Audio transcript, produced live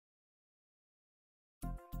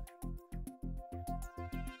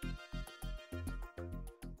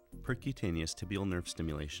Percutaneous tibial nerve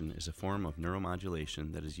stimulation is a form of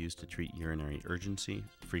neuromodulation that is used to treat urinary urgency,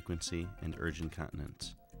 frequency, and urge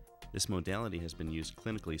incontinence. This modality has been used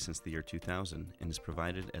clinically since the year 2000 and is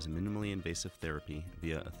provided as a minimally invasive therapy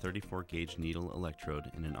via a 34-gauge needle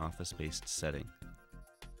electrode in an office-based setting.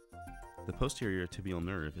 The posterior tibial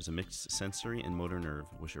nerve is a mixed sensory and motor nerve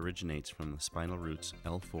which originates from the spinal roots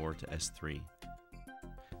L4 to S3.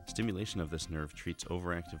 Stimulation of this nerve treats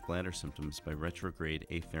overactive bladder symptoms by retrograde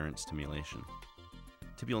afferent stimulation.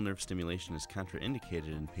 Tibial nerve stimulation is contraindicated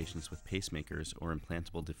in patients with pacemakers or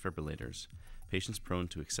implantable defibrillators, patients prone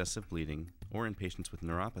to excessive bleeding, or in patients with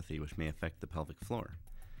neuropathy which may affect the pelvic floor.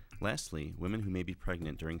 Lastly, women who may be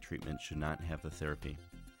pregnant during treatment should not have the therapy.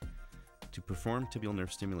 To perform tibial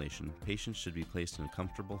nerve stimulation, patients should be placed in a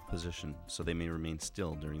comfortable position so they may remain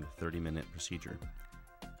still during the 30-minute procedure.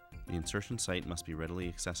 The insertion site must be readily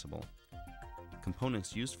accessible.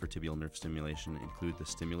 Components used for tibial nerve stimulation include the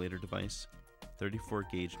stimulator device,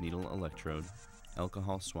 34-gauge needle electrode,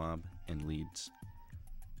 alcohol swab, and leads.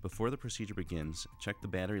 Before the procedure begins, check the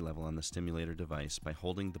battery level on the stimulator device by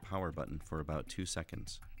holding the power button for about 2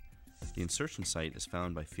 seconds. The insertion site is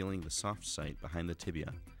found by feeling the soft site behind the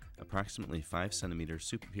tibia, approximately 5 centimeters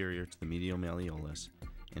superior to the medial malleolus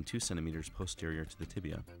and 2 centimeters posterior to the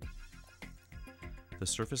tibia. The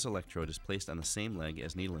surface electrode is placed on the same leg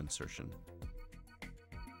as needle insertion.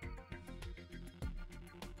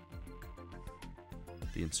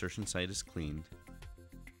 The insertion site is cleaned.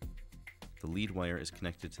 The lead wire is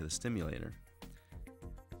connected to the stimulator.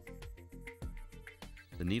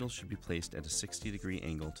 The needle should be placed at a 60-degree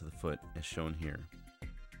angle to the foot as shown here.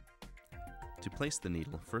 To place the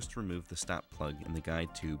needle, first remove the stop plug in the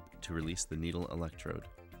guide tube to release the needle electrode.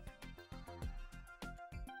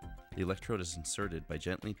 The electrode is inserted by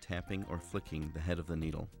gently tapping or flicking the head of the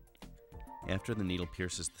needle. After the needle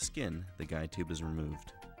pierces the skin, the guide tube is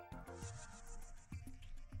removed.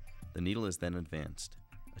 The needle is then advanced.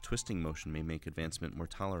 A twisting motion may make advancement more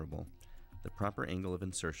tolerable. The proper angle of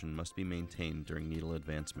insertion must be maintained during needle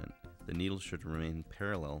advancement. The needle should remain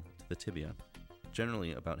parallel to the tibia.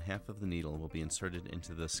 Generally, about half of the needle will be inserted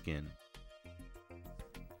into the skin.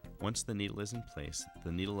 Once the needle is in place,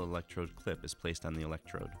 the needle electrode clip is placed on the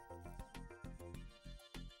electrode.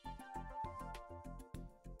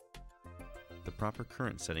 The proper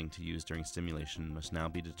current setting to use during stimulation must now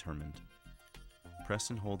be determined.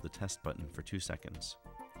 Press and hold the test button for 2 seconds.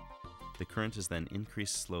 The current is then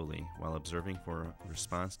increased slowly while observing for a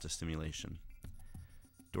response to stimulation.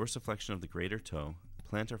 Dorsiflexion of the greater toe,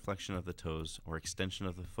 plantar flexion of the toes, or extension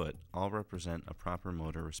of the foot all represent a proper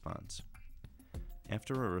motor response.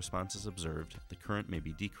 After a response is observed, the current may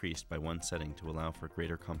be decreased by 1 setting to allow for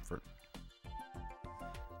greater comfort.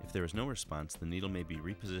 If there is no response, the needle may be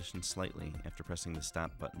repositioned slightly after pressing the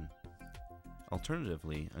stop button.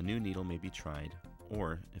 Alternatively, a new needle may be tried,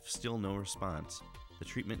 or, if still no response, the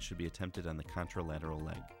treatment should be attempted on the contralateral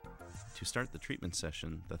leg. To start the treatment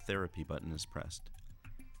session, the therapy button is pressed.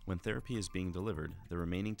 When therapy is being delivered, the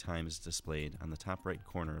remaining time is displayed on the top right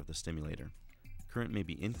corner of the stimulator. Current may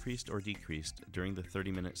be increased or decreased during the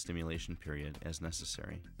 30-minute stimulation period as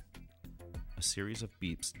necessary. A series of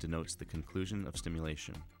beeps denotes the conclusion of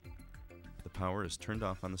stimulation. The power is turned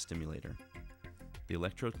off on the stimulator. The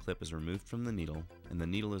electrode clip is removed from the needle, and the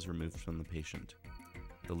needle is removed from the patient.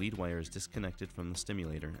 The lead wire is disconnected from the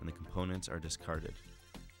stimulator and the components are discarded.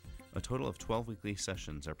 A total of 12 weekly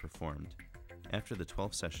sessions are performed. After the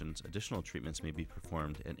 12 sessions, additional treatments may be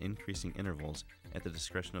performed at increasing intervals at the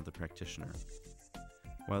discretion of the practitioner.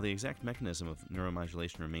 While the exact mechanism of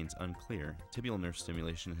neuromodulation remains unclear, tibial nerve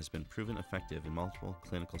stimulation has been proven effective in multiple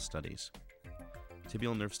clinical studies.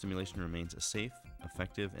 Tibial nerve stimulation remains a safe,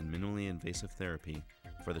 effective, and minimally invasive therapy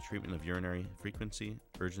for the treatment of urinary frequency,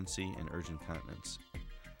 urgency, and urge incontinence.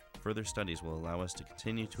 Further studies will allow us to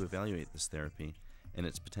continue to evaluate this therapy and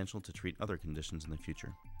its potential to treat other conditions in the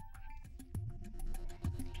future.